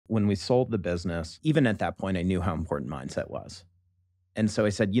when we sold the business, even at that point, I knew how important mindset was. And so I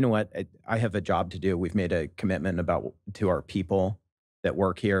said, you know what? I have a job to do. We've made a commitment about to our people that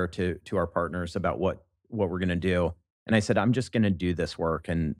work here, to our partners about what we're going to do. And I said, I'm just going to do this work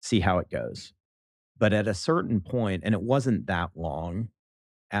and see how it goes. But at a certain point, and it wasn't that long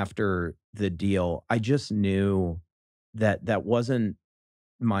after the deal, I just knew that that wasn't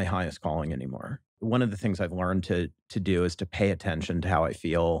my highest calling anymore. One of the things I've learned to do is to pay attention to how I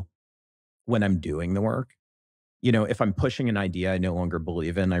feel when I'm doing the work. You know, if I'm pushing an idea I no longer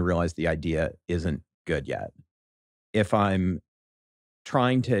believe in, I realize the idea isn't good yet. If I'm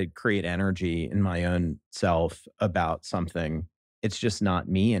trying to create energy in my own self about something, it's just not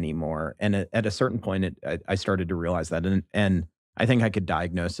me anymore. And at a certain point, I started to realize that, and I think I could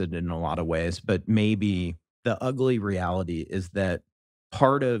diagnose it in a lot of ways. But maybe the ugly reality is that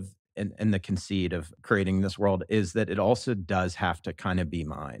part of and the conceit of creating this world is that it also does have to kind of be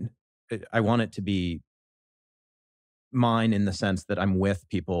mine. I want it to be mine in the sense that I'm with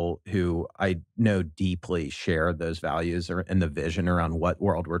people who I know deeply share those values or and the vision around what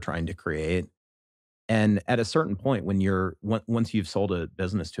world we're trying to create. And at a certain point, when once you've sold a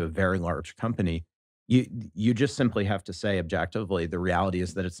business to a very large company, you just simply have to say objectively, the reality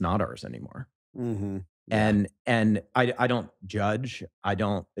is that it's not ours anymore. Mhm. Yeah. And I don't judge. I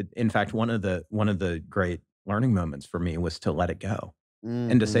don't. In fact, one of the great learning moments for me was to let it go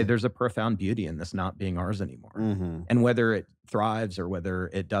and to say Mhm. there's a profound beauty in this not being ours anymore. Mhm. And whether it thrives or whether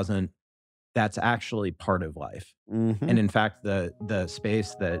it doesn't, that's actually part of life. And Mhm. in fact, the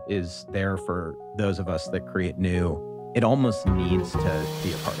space that is there for those of us that create new, it almost needs to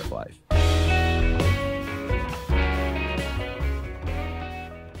be a part of life.